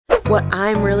what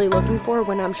I'm really looking for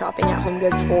when I'm shopping at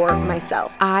HomeGoods for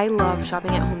myself. I love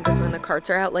shopping at HomeGoods when the carts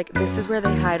are out. Like, this is where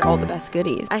they hide all the best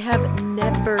goodies. I have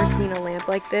never seen a lamp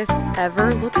like this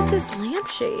ever. Look at this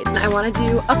lampshade. I want to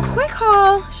do a quick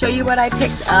haul, show you what I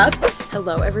picked up.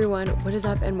 Hello everyone, what is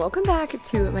up and welcome back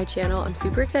to my channel. I'm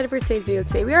super excited for today's video.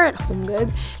 Today we are at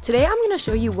HomeGoods. Today I'm going to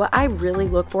show you what I really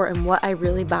look for and what I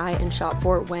really buy and shop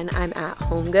for when I'm at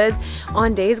HomeGoods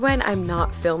on days when I'm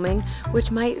not filming,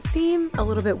 which might seem a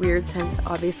little bit weird since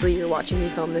obviously you're watching me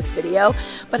film this video,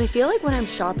 but I feel like when I'm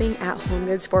shopping at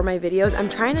HomeGoods for my videos, I'm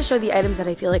trying to show the items that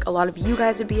I feel like a lot of you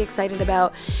guys would be excited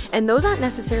about, and those aren't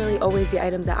necessarily always the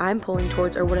items that I'm pulling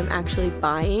towards or what I'm actually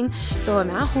buying. So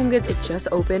I'm at HomeGoods, it just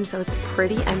opened, so it's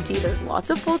pretty empty. There's lots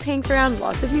of full tanks around,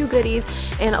 lots of new goodies,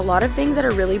 and a lot of things that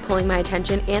are really pulling my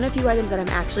attention, and a few items that I'm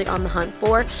actually on the hunt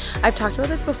for. I've talked about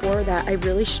this before that I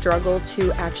really struggle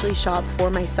to actually shop for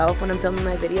myself when I'm filming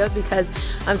my videos because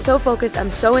I'm so focused,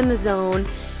 I'm so in the zone.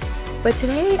 But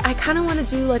today I kind of want to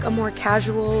do like a more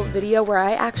casual video where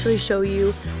I actually show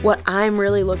you what I'm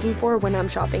really looking for when I'm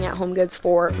shopping at HomeGoods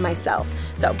for myself.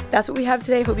 So that's what we have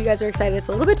today. Hope you guys are excited. It's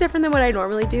a little bit different than what I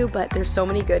normally do, but there's so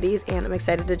many goodies and I'm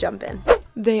excited to jump in.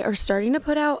 They are starting to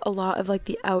put out a lot of like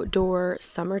the outdoor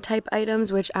summer type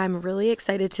items, which I'm really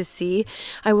excited to see.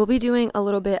 I will be doing a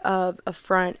little bit of a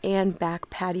front and back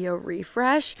patio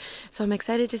refresh. So I'm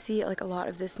excited to see like a lot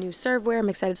of this new serveware. I'm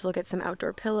excited to look at some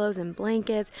outdoor pillows and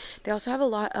blankets. They also have a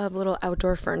lot of little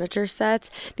outdoor furniture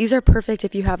sets. These are perfect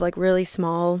if you have like really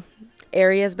small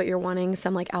areas but you're wanting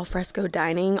some like alfresco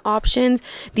dining options.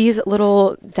 These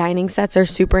little dining sets are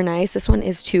super nice. This one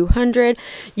is $200.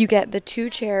 You get the 2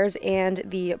 chairs and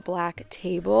the black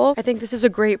table. I think this is a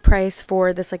great price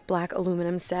for this like black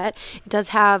aluminum set. It does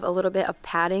have a little bit of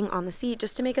padding on the seat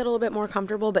just to make it a little bit more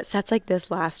comfortable, but sets like this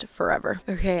last forever.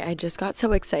 Okay, I just got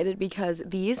so excited because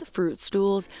these fruit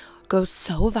stools go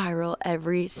so viral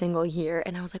every single year,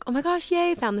 and I was like, oh my gosh,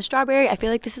 yay, found the strawberry. I feel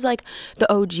like this is like the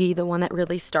OG, the one that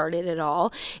really started it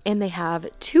all, and they have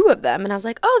 2 of them, and I was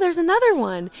like, oh, there's another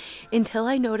one, until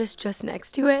I noticed just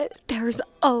next to it there's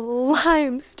a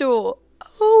lime stool.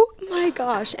 Oh my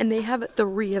gosh, and they have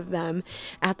 3 of them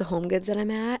at the HomeGoods that I'm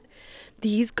at.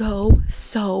 These go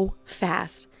so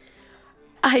fast.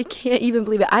 I can't even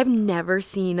believe it. I've never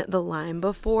seen the lime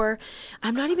before.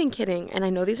 I'm not even kidding. And I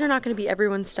know these are not going to be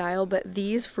everyone's style, but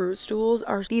these fruit stools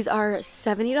are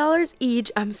 $70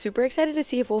 each. I'm super excited to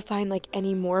see if we'll find like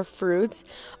any more fruits.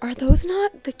 Are those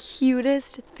not the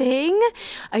cutest thing?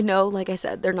 I know, like I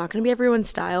said, they're not going to be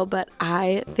everyone's style, but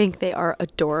I think they are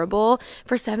adorable.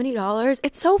 For $70,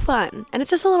 it's so fun. And it's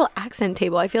just a little accent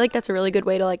table. I feel like that's a really good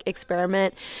way to like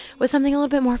experiment with something a little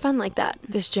bit more fun like that.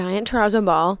 This giant terrazzo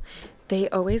ball, they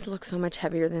always look so much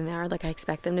heavier than they are. Like I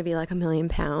expect them to be like 1,000,000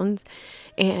 pounds,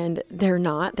 and they're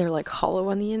not. They're like hollow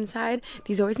on the inside.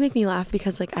 These always make me laugh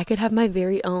because like I could have my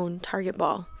very own Target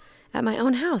ball at my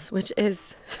own house, which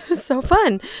is so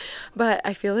fun. But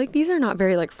I feel like these are not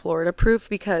very like Florida proof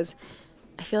because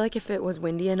I feel like if it was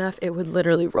windy enough, it would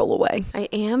literally roll away. I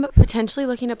am potentially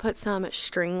looking to put some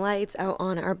string lights out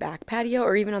on our back patio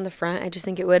or even on the front. I just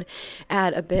think it would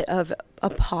add a bit of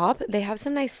a pop. They have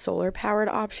some nice solar powered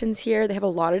options here. They have a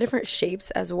lot of different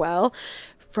shapes as well,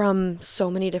 from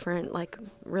so many different like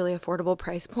really affordable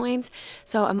price points.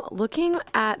 So I'm looking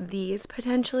at these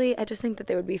potentially. I just think that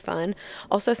they would be fun.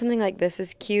 Also, something like this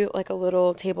is cute, like a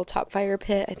little tabletop fire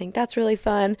pit. I think that's really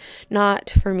fun. Not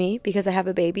for me because I have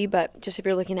a baby, but just if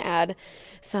you're looking to add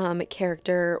some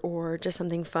character or just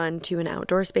something fun to an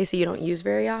outdoor space that you don't use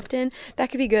very often, that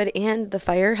could be good. And the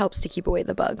fire helps to keep away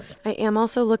the bugs. I am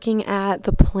also looking at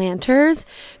the planters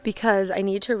because I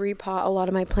need to repot a lot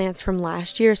of my plants from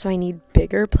last year, so I need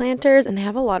bigger planters, and they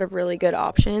have a lot of really good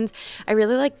options. I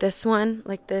really like this one,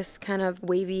 like this kind of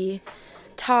wavy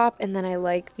top, and then I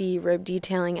like the rib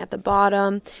detailing at the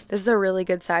bottom. This is a really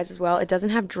good size as well. It doesn't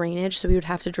have drainage, so we would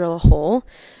have to drill a hole,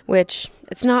 which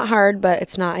it's not hard, but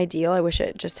it's not ideal. I wish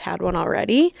it just had one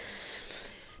already.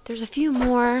 There's a few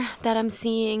more that I'm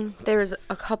seeing. There's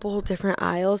a couple different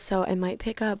aisles, so I might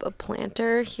pick up a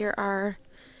planter. Here are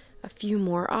a few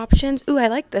more options. Ooh, I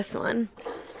like this one.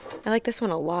 I like this one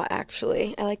a lot,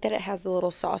 actually. I like that it has the little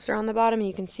saucer on the bottom, and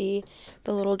you can see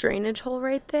the little drainage hole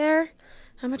right there.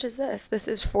 How much is this? This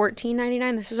is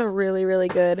 $14.99. This is a really, really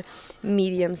good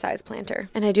medium-sized planter.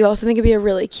 And I do also think it'd be a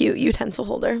really cute utensil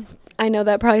holder. I know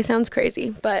that probably sounds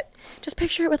crazy, but just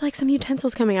picture it with like some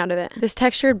utensils coming out of it. This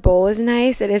textured bowl is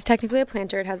nice. It is technically a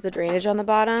planter. It has the drainage on the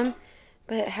bottom,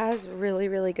 but it has really,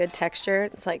 really good texture.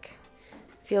 It's like,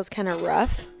 feels kind of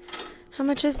rough. How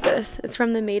much is this? It's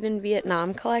from the Made in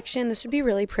Vietnam collection. This would be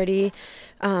really pretty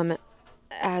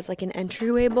as like an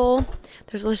entryway bowl.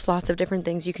 There's just lots of different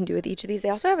things you can do with each of these. They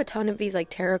also have a ton of these like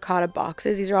terracotta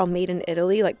boxes. These are all made in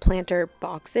Italy, like planter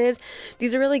boxes.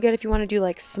 These are really good if you want to do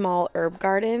like small herb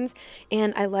gardens.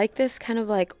 And I like this kind of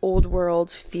like old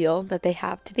world feel that they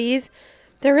have to these.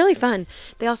 They're really fun.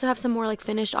 They also have some more like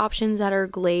finished options that are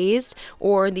glazed,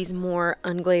 or these more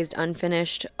unglazed,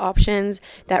 unfinished options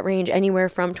that range anywhere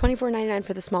from $24.99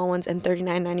 for the small ones and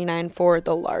 $39.99 for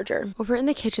the larger. Over in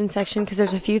the kitchen section, because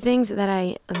there's a few things that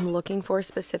I am looking for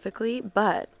specifically,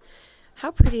 but how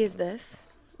pretty is this?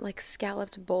 Like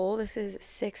scalloped bowl. This is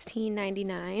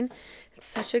 $16.99. It's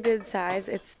such a good size.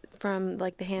 It's from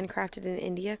like the Handcrafted in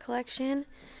India collection.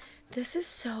 This is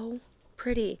so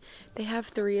pretty. They have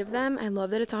 3 of them. I love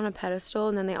that it's on a pedestal,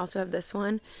 and then they also have this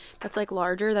one that's like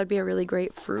larger. That'd be a really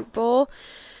great fruit bowl.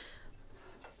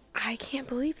 I can't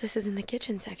believe this is in the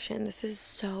kitchen section. This is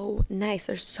so nice.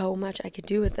 There's so much I could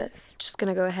do with this. Just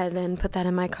gonna go ahead and put that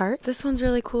in my cart. This one's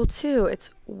really cool too.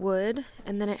 It's wood,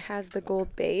 and then it has the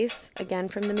gold base, again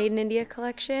from the Made in India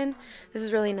collection. This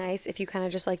is really nice if you kind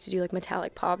of just like to do like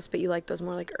metallic pops, but you like those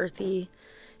more like earthy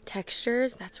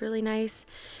textures. That's really nice.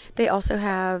 They also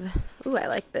have, ooh, I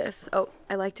like this. Oh,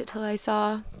 I liked it till I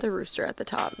saw the rooster at the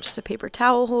top. Just a paper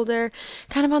towel holder.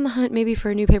 Kind of on the hunt maybe for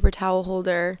a new paper towel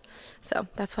holder. So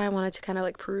that's why I wanted to kind of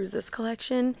like peruse this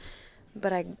collection,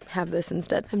 but I have this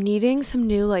instead. I'm needing some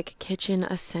new like kitchen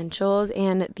essentials,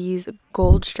 and these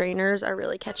gold strainers are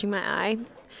really catching my eye.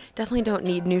 Definitely don't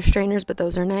need new strainers, but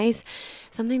those are nice.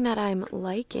 Something that I'm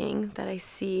liking that I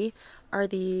see are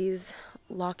these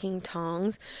locking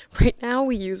tongs. Right now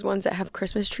we use ones that have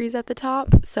Christmas trees at the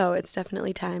top, so it's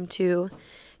definitely time to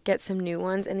get some new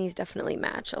ones, and these definitely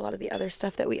match a lot of the other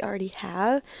stuff that we already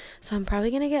have, so I'm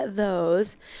probably gonna get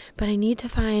those. But I need to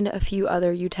find a few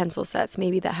other utensil sets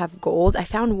maybe that have gold. I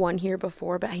found one here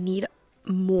before, but I need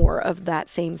more of that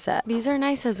same set. These are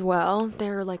nice as well.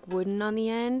 They're like wooden on the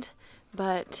end,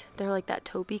 but they're like that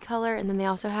taupey color, and then they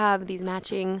also have these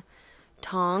matching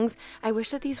tongs. I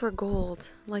wish that these were gold,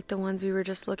 like the ones we were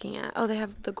just looking at. Oh, they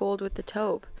have the gold with the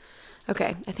taupe.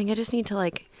 Okay, I think I just need to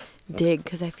like dig,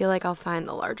 because I feel like I'll find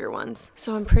the larger ones.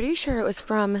 So I'm pretty sure it was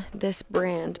from this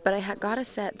brand, but I got a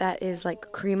set that is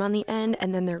like cream on the end,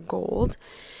 and then they're gold,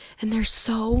 and they're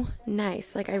so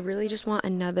nice. Like I really just want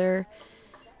another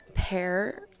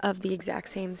pair of the exact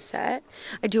same set.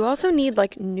 I do also need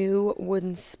like new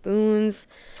wooden spoons.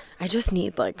 I just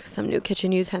need like some new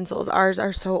kitchen utensils. Ours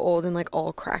are so old and like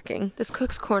all cracking. This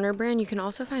Cook's Corner brand, you can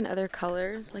also find other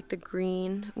colors like the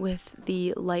green with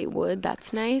the light wood.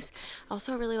 That's nice. I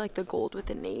also really like the gold with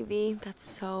the navy. That's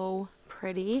so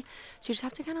pretty. So you just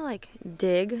have to kind of like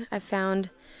dig. I found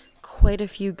quite a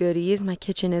few goodies. My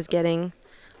kitchen is getting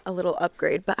a little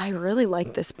upgrade, but I really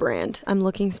like this brand. I'm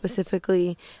looking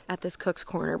specifically at this Cook's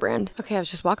Corner brand. Okay, I was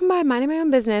just walking by minding my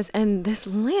own business, and this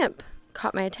lamp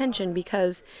caught my attention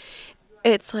because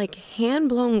it's like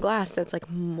hand-blown glass that's like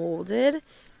molded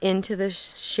into the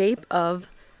shape of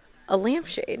a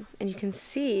lampshade, and you can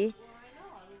see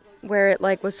where it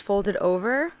like was folded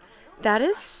over. That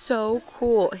is so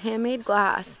cool. Handmade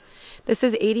glass. This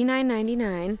is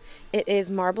 $89.99. It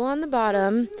is marble on the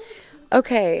bottom.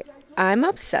 Okay, I'm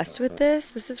obsessed with this.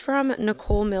 This is from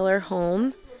Nicole Miller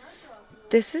Home.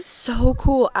 This is so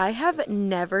cool. I have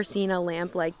never seen a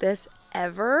lamp like this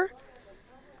ever.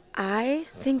 I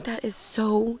think that is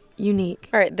so unique.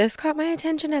 All right, this caught my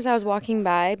attention as I was walking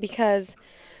by because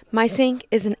my sink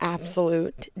is an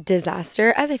absolute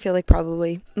disaster, as I feel like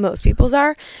probably most people's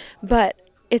are, but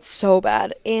it's so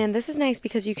bad. And this is nice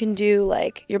because you can do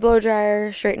like your blow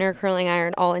dryer, straightener, curling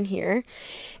iron all in here.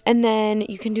 And then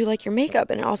you can do like your makeup,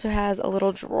 and it also has a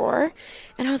little drawer.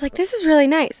 And I was like, this is really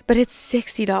nice, but it's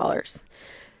 $60.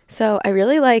 So I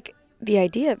really like the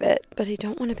idea of it, but I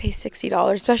don't want to pay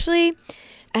 $60, especially,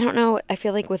 I don't know, I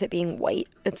feel like with it being white,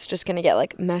 it's just going to get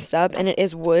like messed up, and it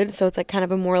is wood, so it's like kind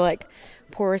of a more like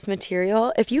porous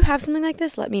material. If you have something like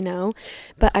this, let me know,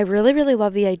 but I really, really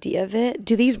love the idea of it.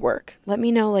 Do these work? Let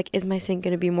me know, like, is my sink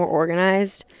going to be more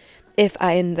organized if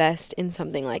I invest in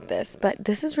something like this? But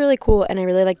this is really cool, and I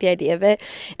really like the idea of it,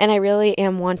 and I really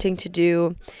am wanting to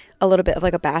do a little bit of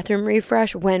like a bathroom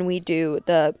refresh when we do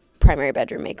the primary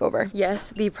bedroom makeover.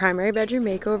 Yes, the primary bedroom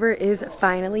makeover is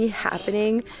finally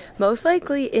happening, most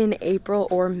likely in April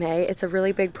or May. It's a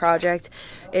really big project.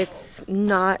 It's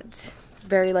not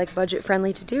very like budget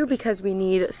friendly to do because we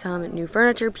need some new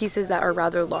furniture pieces that are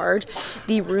rather large.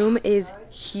 The room is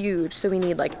huge, so we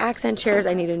need like accent chairs,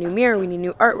 I need a new mirror, we need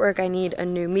new artwork, I need a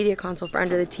new media console for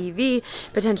under the TV,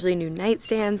 potentially new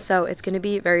nightstands, so it's going to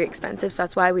be very expensive. So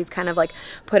that's why we've kind of like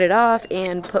put it off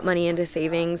and put money into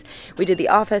savings. We did the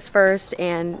office first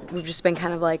and we've just been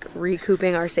kind of like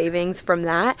recouping our savings from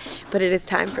that, but it is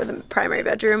time for the primary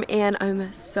bedroom and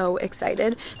I'm so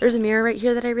excited. There's a mirror right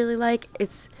here that I really like.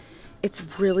 It's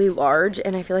really large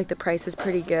and I feel like the price is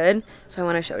pretty good, so I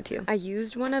want to show it to you. I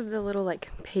used one of the little like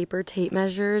paper tape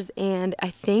measures and I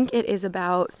think it is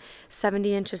about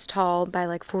 70 inches tall by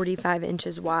like 45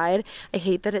 inches wide. I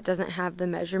hate that it doesn't have the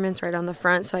measurements right on the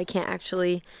front, so I can't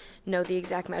actually know the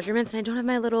exact measurements, and I don't have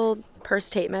my little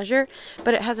purse tape measure,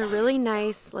 but it has a really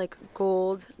nice like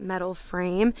gold metal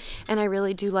frame and I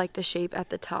really do like the shape at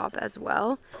the top as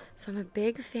well. So I'm a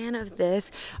big fan of this.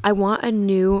 I want a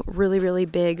new really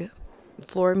big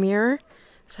floor mirror,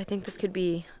 so I think this could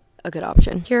be a good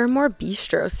option. Here are more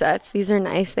bistro sets. These are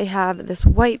nice. They have this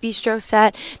white bistro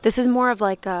set. This is more of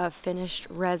like a finished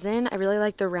resin. I really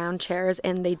like the round chairs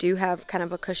and they do have kind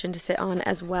of a cushion to sit on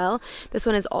as well. This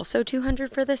one is also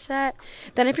 $200 for this set.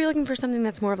 Then if you're looking for something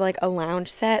that's more of like a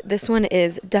lounge set, this one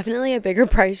is definitely a bigger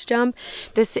price jump.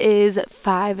 This is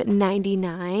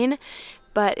 $599.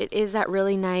 But it is that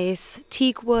really nice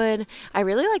teak wood. I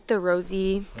really like the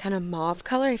rosy kind of mauve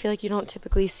color. I feel like you don't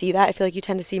typically see that. I feel like you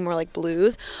tend to see more like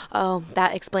blues. Oh,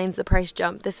 that explains the price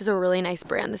jump. This is a really nice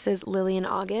brand. This is Lily and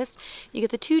August. You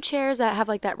get the two chairs that have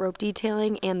like that rope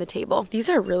detailing and the table. These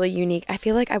are really unique. I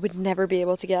feel like I would never be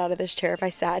able to get out of this chair if I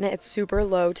sat in it. It's super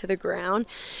low to the ground.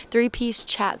 3-piece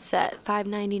chat set,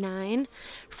 $5.99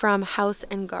 from House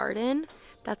and Garden.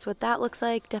 That's what that looks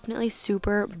like. Definitely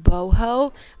super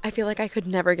boho. I feel like I could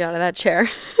never get out of that chair.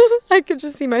 I could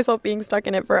just see myself being stuck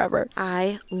in it forever.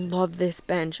 I love this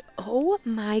bench. Oh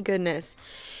my goodness.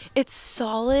 It's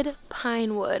solid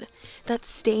pine wood that's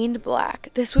stained black.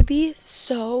 This would be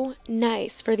so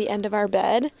nice for the end of our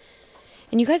bed.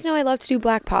 And you guys know I love to do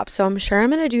black pops, so I'm sure I'm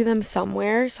going to do them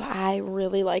somewhere. So I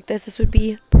really like this. This would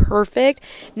be perfect.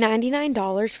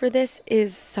 $99 for this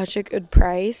is such a good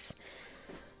price.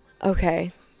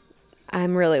 Okay,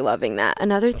 I'm really loving that.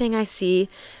 Another thing I see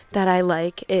that I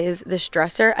like is this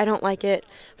dresser. I don't like it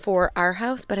for our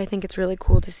house, but I think it's really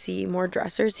cool to see more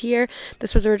dressers here.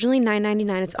 This was originally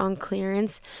 $9.99. It's on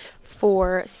clearance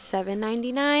for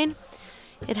 $7.99.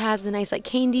 It has the nice like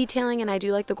cane detailing, and I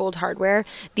do like the gold hardware.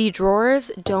 The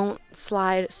drawers don't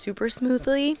slide super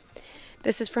smoothly.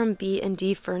 This is from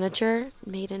B&D Furniture,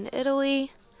 made in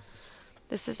Italy.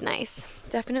 This is nice.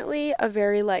 Definitely a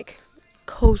very like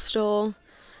coastal,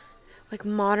 like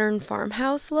modern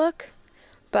farmhouse look,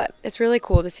 but it's really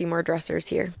cool to see more dressers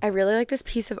here. I really like this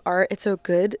piece of art. It's a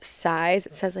good size.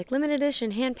 It says like limited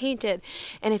edition, hand painted,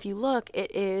 and if you look,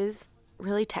 it is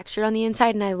really textured on the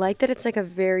inside, and I like that it's like a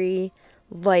very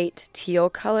light teal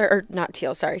color, or not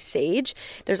teal, sorry, sage.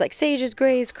 There's like sages,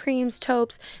 grays, creams,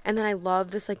 taupes, and then I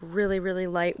love this like really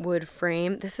light wood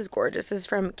frame. This is gorgeous. This is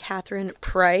from Catherine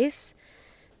Price.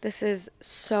 This is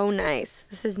so nice.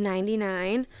 This is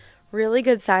 $99. Really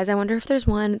good size. I wonder if there's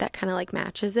one that kind of like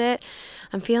matches it.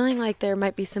 I'm feeling like there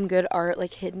might be some good art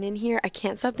like hidden in here. I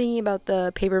can't stop thinking about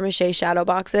the paper mache shadow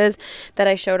boxes that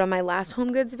I showed on my last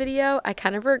HomeGoods video. I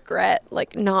kind of regret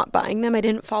like not buying them. I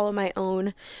didn't follow my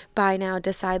own buy now,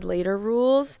 decide later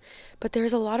rules, but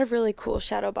there's a lot of really cool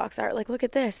shadow box art. Like look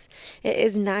at this. It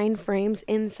is 9 frames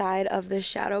inside of this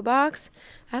shadow box.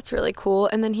 That's really cool.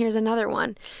 And then here's another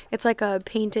one. It's like a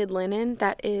painted linen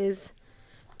that is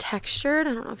textured.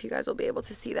 I don't know if you guys will be able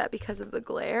to see that because of the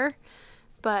glare,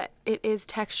 but it is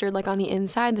textured like on the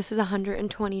inside. This is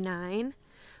 $129.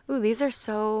 Ooh, these are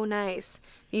so nice.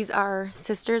 These are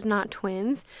sisters, not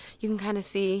twins. You can kind of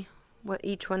see what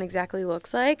each one exactly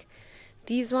looks like.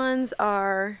 These ones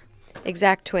are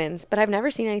exact twins, but I've never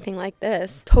seen anything like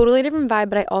this. Totally different vibe,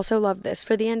 but I also love this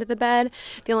for the end of the bed.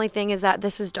 The only thing is that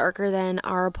this is darker than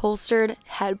our upholstered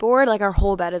headboard. Like our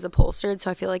whole bed is upholstered,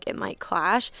 so I feel like it might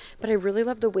clash, but I really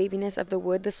love the waviness of the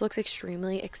wood. This looks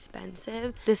extremely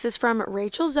expensive. This is from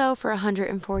Rachel Zoe for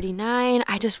 $149.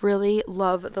 I just really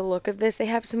love the look of this. They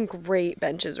have some great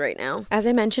benches right now. As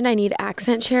I mentioned, I need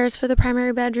accent chairs for the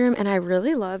primary bedroom, and I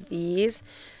really love these.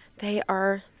 They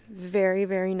are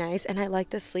very nice, and I like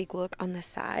the sleek look on the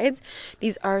sides.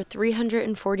 These are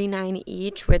 $349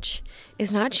 each, which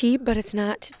is not cheap, but it's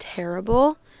not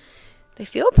terrible. They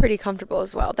feel pretty comfortable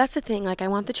as well. That's the thing, like I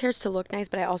want the chairs to look nice,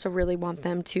 but I also really want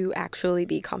them to actually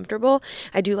be comfortable.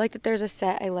 I do like that there's a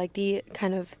set. I like the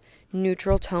kind of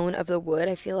neutral tone of the wood.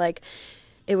 I feel like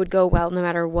it would go well no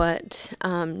matter what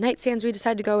nightstands we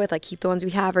decide to go with, like keep the ones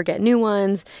we have or get new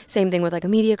ones. Same thing with like a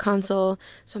media console.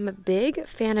 So I'm a big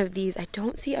fan of these. I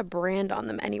don't see a brand on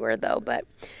them anywhere though, but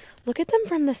look at them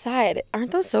from the side.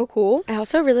 Aren't those so cool? I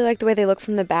also really like the way they look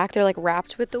from the back. They're like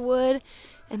wrapped with the wood.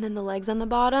 And then the legs on the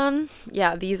bottom.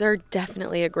 Yeah, these are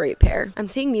definitely a great pair. I'm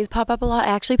seeing these pop up a lot. I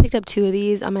actually picked up 2 of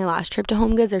these on my last trip to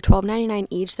HomeGoods. They're $12.99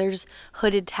 each. They're just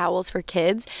hooded towels for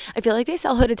kids. I feel like they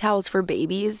sell hooded towels for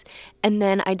babies. And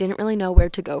then I didn't really know where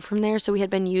to go from there. So we had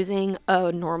been using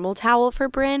a normal towel for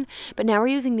Bryn. But now we're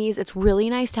using these. It's really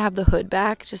nice to have the hood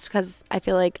back just because I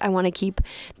feel like I want to keep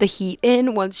the heat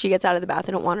in once she gets out of the bath.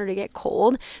 I don't want her to get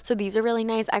cold. So these are really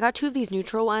nice. I got 2 of these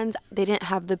neutral ones. They didn't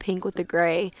have the pink with the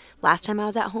gray last time I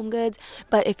was at HomeGoods,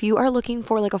 but if you are looking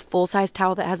for like a full-size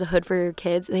towel that has a hood for your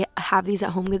kids, they have these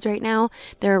at HomeGoods right now.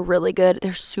 They're really good.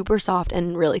 They're super soft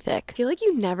and really thick. I feel like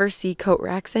you never see coat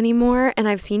racks anymore, and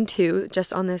I've seen 2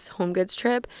 just on this HomeGoods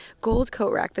trip. Gold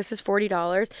coat rack. This is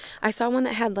 $40. I saw one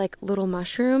that had like little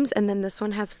mushrooms, and then this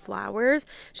one has flowers.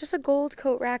 It's just a gold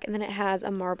coat rack, and then it has a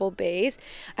marble base.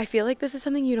 I feel like this is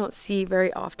something you don't see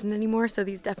very often anymore, so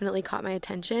these definitely caught my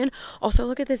attention. Also,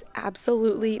 look at this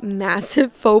absolutely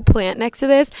massive faux plant next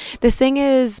to this. This thing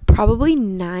is probably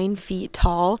 9 feet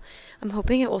tall. I'm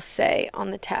hoping it will say on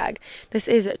the tag. This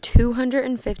is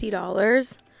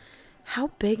 $250. How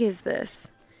big is this?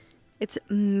 It's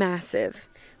massive.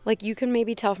 Like you can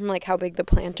maybe tell from like how big the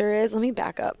planter is. Let me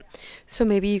back up so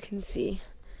maybe you can see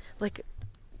like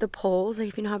the poles, like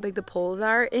if you know how big the poles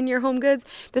are in your HomeGoods.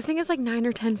 This thing is like 9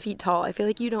 or 10 feet tall. I feel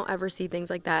like you don't ever see things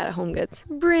like that at HomeGoods.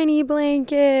 Brinny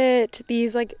blanket.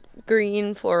 These like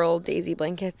green floral daisy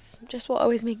blankets just will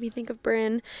always make me think of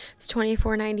Bryn. It's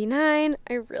 $24.99.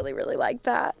 I really like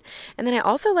that. And then I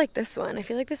also like this one. I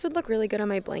feel like this would look really good on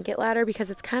my blanket ladder because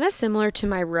it's kind of similar to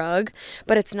my rug,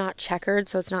 but it's not checkered,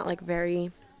 so it's not like very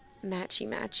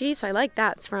matchy. So I like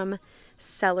that. It's from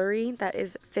Celery. That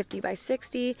is 50 by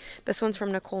 60. This one's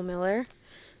from Nicole Miller.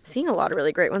 I'm seeing a lot of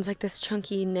really great ones like this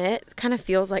chunky knit. It kind of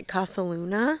feels like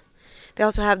Casaluna. They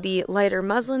also have the lighter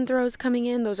muslin throws coming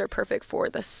in. Those are perfect for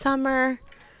the summer.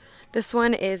 This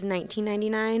one is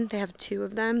 $19.99. They have 2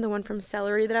 of them. The one from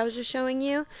Celery that I was just showing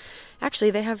you.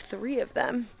 Actually, they have 3 of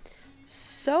them.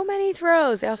 So many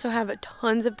throws. They also have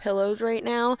tons of pillows right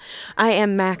now. I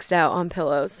am maxed out on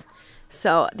pillows.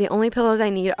 So the only pillows I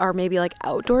need are maybe like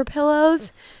outdoor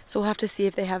pillows. So we'll have to see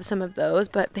if they have some of those.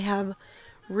 But they have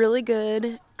really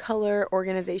good color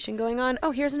organization going on.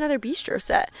 Oh, here's another bistro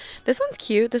set. This one's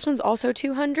cute. This one's also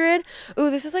 $200. Ooh,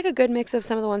 this is like a good mix of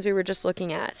some of the ones we were just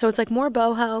looking at. So it's like more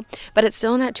boho, but it's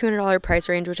still in that $200 price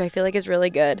range, which I feel like is really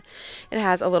good. It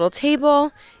has a little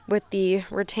table with the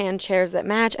rattan chairs that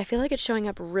match. I feel like it's showing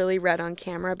up really red on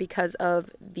camera because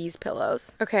of these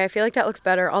pillows. Okay, I feel like that looks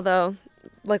better, although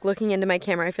like looking into my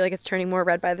camera, I feel like it's turning more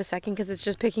red by the second because it's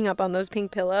just picking up on those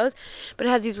pink pillows. But it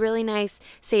has these really nice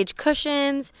sage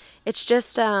cushions. It's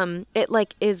just, it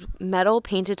like is metal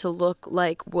painted to look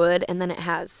like wood, and then it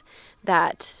has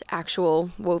that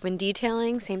actual woven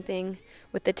detailing. Same thing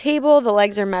with the table. The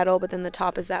legs are metal, but then the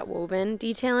top is that woven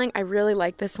detailing. I really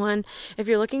like this one. If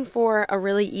you're looking for a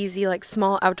really easy, like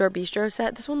small outdoor bistro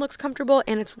set, this one looks comfortable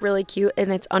and it's really cute,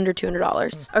 and it's under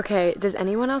 $200. Okay, does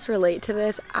anyone else relate to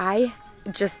this? I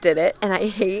just did it, and I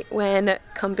hate when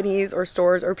companies or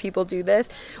stores or people do this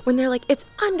when they're like, it's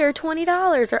under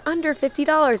 $20 or under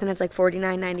 $50, and it's like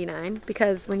 $49.99,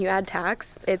 because when you add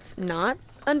tax, it's not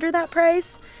under that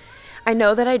price. I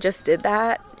know that I just did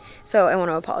that, so I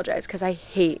want to apologize because I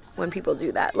hate when people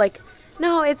do that. Like,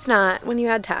 no, it's not when you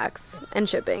add tax and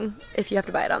shipping if you have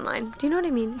to buy it online. Do you know what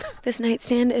I mean? This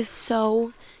nightstand is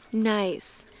so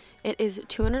nice. It is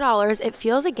 $200. It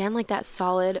feels again like that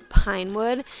solid pine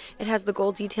wood. It has the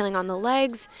gold detailing on the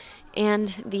legs, and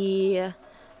the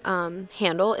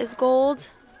handle is gold.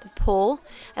 The pull.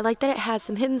 I like that it has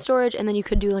some hidden storage, and then you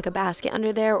could do like a basket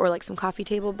under there or like some coffee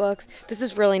table books. This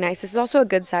is really nice. This is also a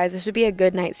good size. This would be a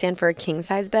good nightstand for a king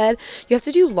size bed. You have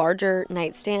to do larger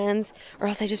nightstands, or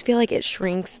else I just feel like it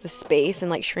shrinks the space and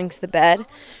like shrinks the bed.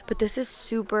 But this is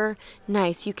super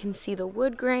nice. You can see the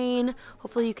wood grain.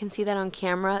 Hopefully you can see that on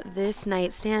camera. This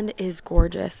nightstand is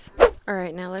gorgeous. All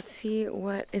right, now let's see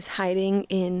what is hiding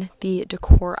in the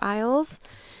decor aisles.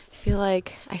 I feel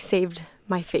like I saved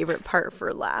my favorite part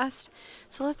for last.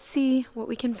 So let's see what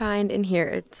we can find in here.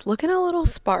 It's looking a little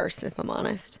sparse, if I'm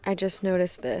honest. I just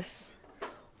noticed this.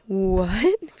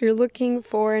 What? If you're looking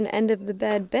for an end of the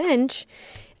bed bench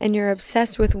and you're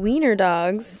obsessed with wiener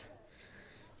dogs,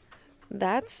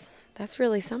 that's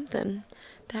really something.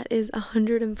 That is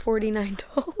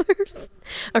 $149.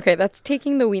 Okay, that's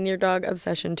taking the Wiener Dog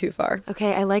obsession too far.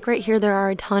 Okay, I like right here there are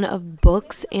a ton of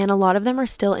books and a lot of them are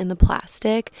still in the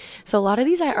plastic. So a lot of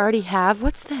these I already have.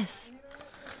 What's this?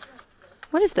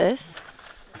 What is this?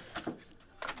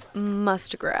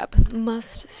 Must grab,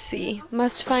 must see,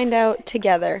 must find out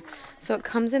together. So it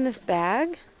comes in this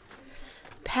bag.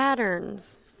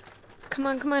 Patterns. Come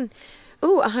on, come on.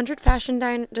 Ooh, 100 fashion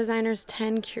designers,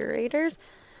 10 curators.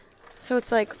 So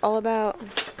it's like all about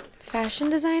fashion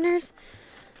designers.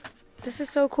 This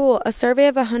is so cool. A survey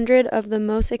of 100 of the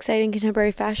most exciting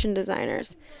contemporary fashion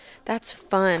designers. That's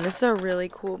fun. This is a really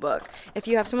cool book. If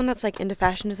you have someone that's like into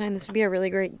fashion design, this would be a really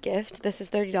great gift. This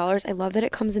is $30. I love that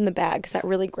it comes in the bag because that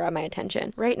really grabbed my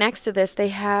attention. Right next to this, they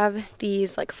have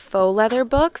these like faux leather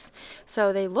books.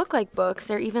 So they look like books.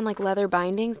 They're even like leather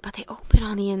bindings, but they open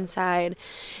on the inside.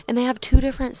 And they have 2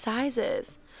 different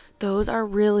sizes. Those are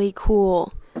really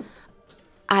cool.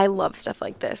 I love stuff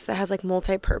like this that has like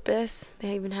multi-purpose.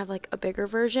 They even have like a bigger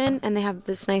version and they have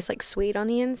this nice like suede on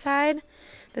the inside.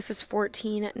 This is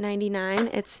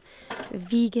 $14.99. It's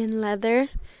vegan leather.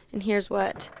 And here's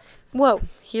what,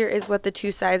 here is what the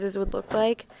 2 sizes would look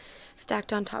like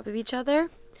stacked on top of each other.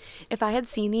 If I had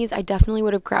seen these, I definitely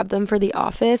would have grabbed them for the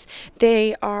office.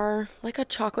 They are like a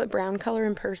chocolate brown color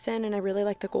in person, and I really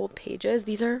like the gold pages.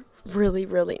 These are really,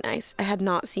 really nice. I had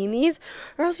not seen these,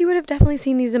 or else you would have definitely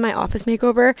seen these in my office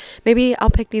makeover. Maybe I'll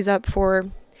pick these up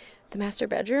for the master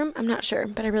bedroom. I'm not sure,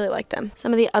 but I really like them.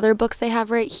 Some of the other books they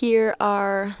have right here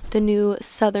are the new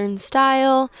Southern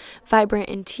Style, Vibrant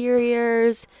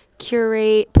Interiors,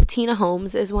 Curate, Patina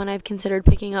Homes is one I've considered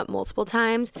picking up multiple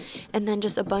times, and then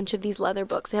just a bunch of these leather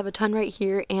books. They have a ton right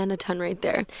here and a ton right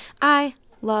there. I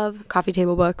love coffee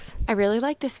table books. I really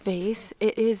like this vase.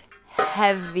 It is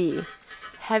heavy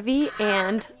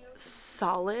and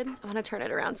solid. I'm gonna turn it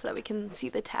around so that we can see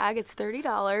the tag. It's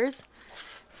 $30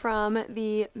 from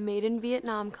the Made in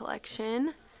Vietnam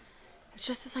collection. It's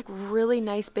just this like really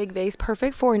nice big vase,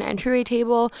 perfect for an entryway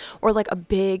table or like a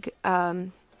big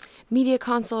media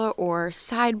console or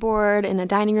sideboard in a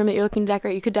dining room that you're looking to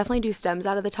decorate. You could definitely do stems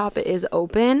out of the top. It is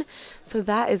open, so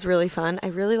that is really fun. I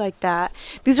really like that.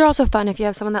 These are also fun if you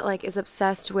have someone that like is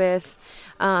obsessed with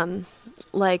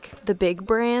like the big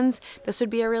brands. This would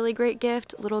be a really great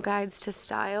gift. Little guides to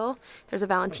style. There's a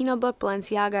Valentino book,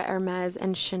 Balenciaga, Hermes,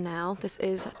 and Chanel. This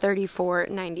is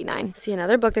 $34.99. See,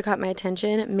 another book that caught my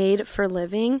attention, Made for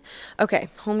Living. Okay,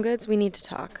 HomeGoods, we need to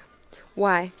talk.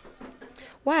 Why?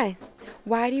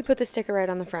 Why do you put the sticker right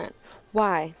on the front?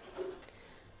 Why?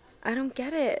 I don't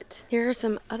get it. Here are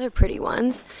some other pretty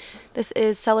ones. This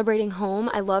is Celebrating Home.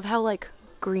 I love how like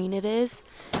green it is.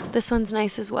 This one's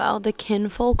nice as well. The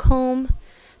Kinfolk Home.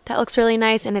 That looks really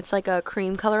nice, and it's like a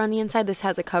cream color on the inside. This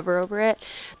has a cover over it.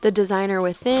 The Designer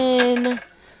Within.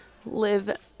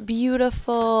 Live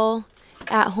Beautiful.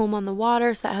 At Home on the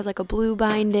Water. So that has like a blue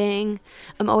binding.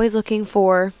 I'm always looking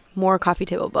for more coffee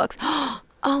table books.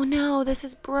 Oh no, this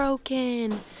is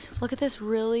broken. Look at this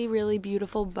really, really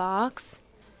beautiful box.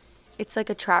 It's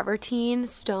like a travertine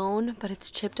stone, but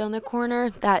it's chipped on the corner.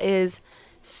 That is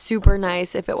super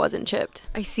nice if it wasn't chipped.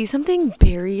 I see something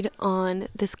buried on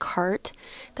this cart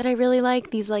that I really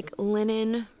like. These like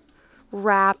linen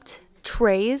wrapped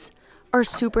trays are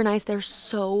super nice. They're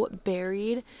so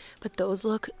buried, but those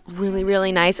look really,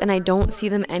 really nice, and I don't see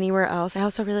them anywhere else. I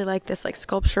also really like this like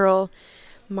sculptural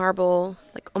marble,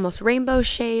 like almost rainbow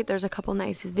shape. There's a couple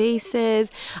nice vases.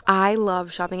 I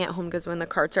love shopping at HomeGoods when the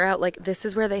carts are out. Like, this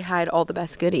is where they hide all the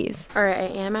best goodies. All right, I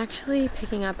am actually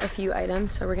picking up a few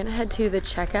items, so we're gonna head to the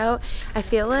checkout. I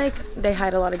feel like they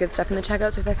hide a lot of good stuff in the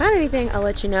checkout, so if I find anything, I'll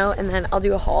let you know, and then I'll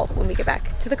do a haul when we get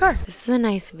back to the car. This is a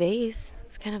nice vase.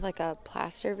 It's kind of like a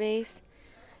plaster vase.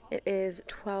 It is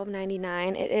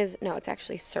 $12.99. It's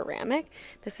actually ceramic.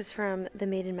 This is from the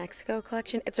Made in Mexico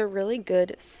collection. It's a really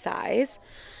good size,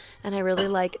 and I really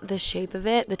like the shape of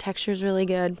it. The texture is really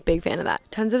good. Big fan of that.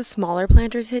 Tons of smaller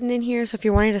planters hidden in here, so if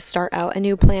you're wanting to start out a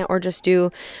new plant or just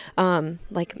do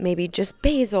like maybe just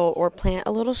basil or plant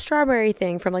a little strawberry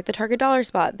thing from like the Target dollar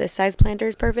spot, this size planter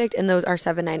is perfect, and those are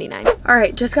 $7.99. All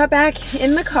right, just got back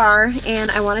in the car,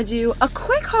 and I want to do a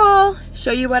quick haul,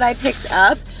 show you what I picked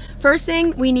up. First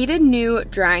thing, we needed new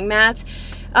drying mats.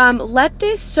 Let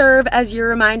this serve as your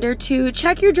reminder to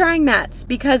check your drying mats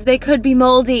because they could be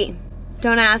moldy.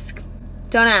 Don't ask,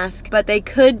 but they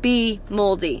could be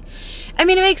moldy. I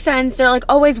mean, it makes sense. They're like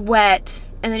always wet,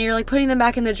 and then you're like putting them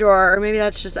back in the drawer, or maybe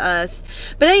that's just us.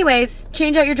 But anyways,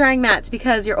 change out your drying mats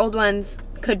because your old ones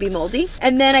could be moldy.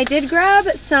 And then I did grab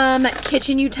some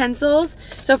kitchen utensils.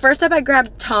 So first up I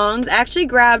grabbed tongs. I actually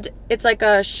grabbed, it's like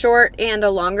a short and a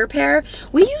longer pair.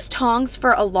 We use tongs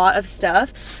for a lot of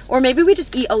stuff, or maybe we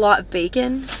just eat a lot of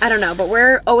bacon. I don't know, but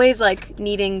we're always like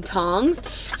needing tongs.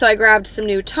 So I grabbed some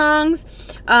new tongs.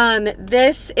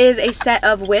 This is a set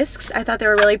of whisks. I thought they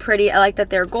were really pretty. I like that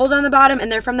they're gold on the bottom,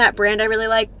 and they're from that brand I really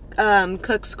like,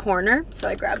 Cook's Corner. So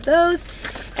I grabbed those.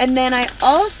 And then I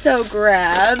also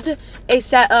grabbed a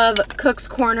set of Cook's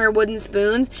Corner wooden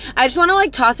spoons. I just want to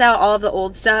like toss out all of the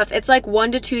old stuff. It's like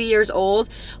 1 to 2 years old.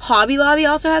 Hobby Lobby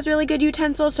also has really good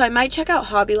utensils, so I might check out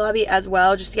Hobby Lobby as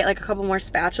well just to get like a couple more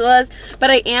spatulas.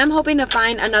 But I am hoping to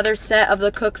find another set of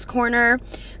the Cook's Corner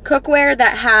cookware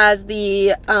that has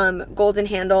the golden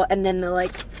handle and then the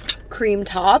like cream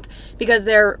top, because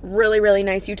they're really, really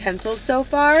nice utensils so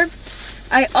far.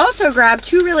 I also grabbed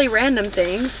two really random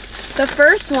things. The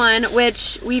first one,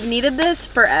 which we've needed this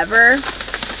forever,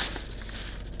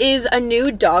 is a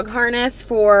new dog harness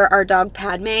for our dog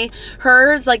Padme.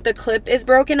 Hers, like the clip is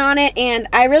broken on it, and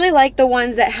I really like the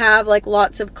ones that have like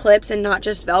lots of clips and not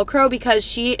just Velcro, because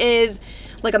she is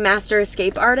like a master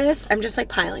escape artist. I'm just like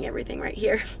piling everything right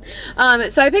here.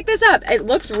 So I picked this up. It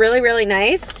looks really, really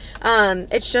nice.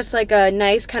 It's just like a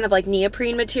nice kind of like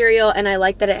neoprene material, and I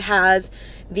like that it has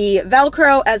the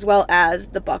Velcro as well as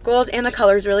the buckles, and the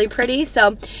color's really pretty.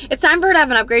 So it's time for her to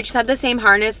have an upgrade. She's had the same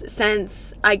harness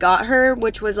since I got her,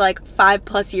 which was like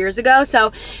 5+ years ago.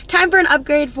 So time for an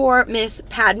upgrade for Miss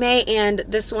Padme, and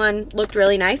this one looked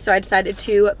really nice, so I decided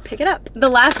to pick it up. The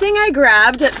last thing I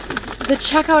grabbed, the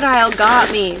checkout aisle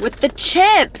got me with the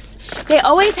chips. They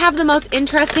always have the most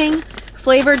interesting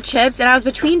flavored chips, and I was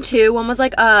between two. One was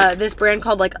like this brand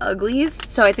called like Uglies,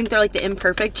 so I think they're like the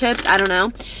imperfect chips, I don't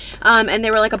know, and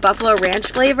they were like a buffalo ranch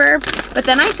flavor. But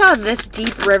then I saw this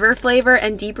Deep River flavor,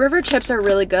 and Deep River chips are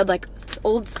really good. Like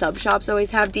old sub shops always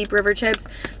have Deep River chips.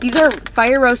 These are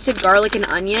fire roasted garlic and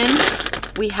onion.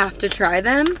 We have to try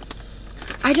them.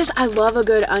 I love a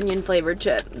good onion flavored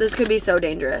chip. This could be so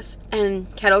dangerous.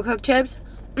 And kettle cooked chips,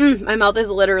 my mouth is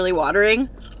literally watering.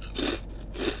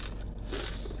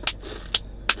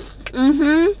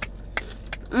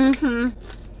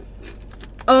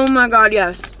 Oh my god,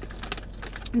 yes.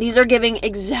 These are giving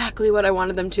exactly what I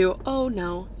wanted them to. Oh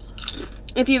no.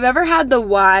 If you've ever had the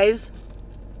Wise,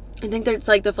 I think it's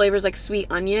like the flavor's like sweet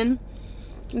onion.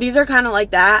 These are kind of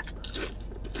like that,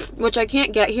 which I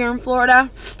can't get here in Florida.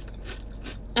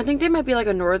 I think they might be like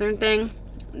a northern thing,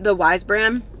 the Wise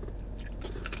brand.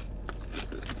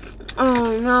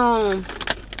 Oh no.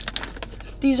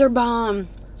 These are bomb.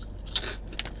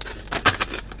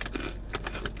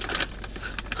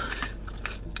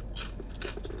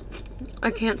 I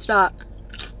can't stop.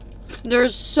 They're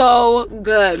so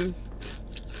good.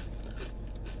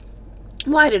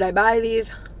 Why did I buy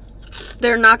these?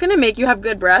 They're not going to make you have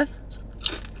good breath,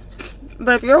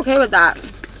 but if you're okay with that.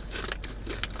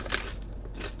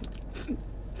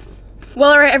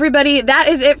 Well, all right, everybody, that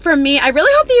is it from me. I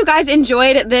really hope that you guys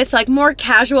enjoyed this like more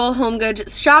casual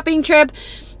HomeGoods shopping trip.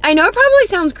 I know it probably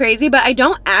sounds crazy, but I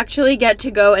don't actually get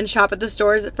to go and shop at the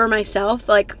stores for myself,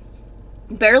 like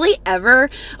barely ever.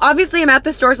 Obviously, I'm at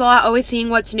the stores a lot, always seeing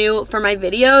what's new for my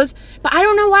videos, but I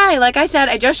don't know why. Like I said,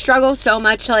 I just struggle so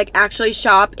much to like actually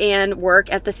shop and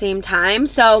work at the same time.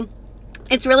 So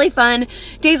it's really fun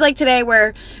days like today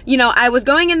where, you know, I was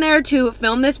going in there to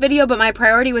film this video, but my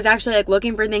priority was actually like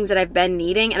looking for things that I've been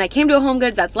needing, and I came to a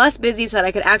HomeGoods that's less busy so that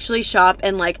I could actually shop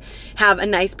and like have a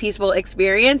nice peaceful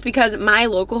experience, because my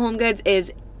local HomeGoods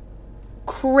is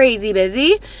crazy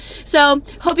busy. So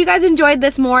hope you guys enjoyed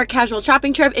this more casual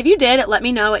shopping trip. If you did, let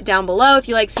me know down below. If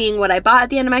you like seeing what I bought at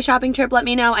the end of my shopping trip, let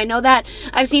me know. I know that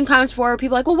I've seen comments before where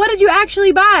people are like, well, what did you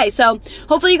actually buy? So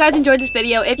hopefully you guys enjoyed this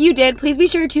video. If you did, please be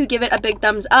sure to give it a big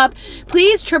thumbs up.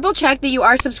 Please triple check that you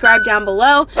are subscribed down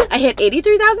below. I hit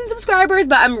 83,000 subscribers,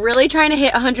 but I'm really trying to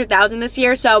hit 100,000 this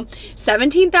year. So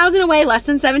 17,000 away, less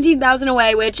than 17,000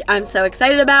 away, which I'm so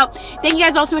excited about. Thank you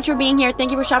guys all so much for being here.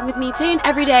 Thank you for shopping with me today and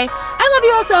every day. I love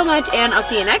you all so much, and I'll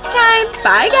see you next time.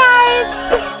 Bye, guys.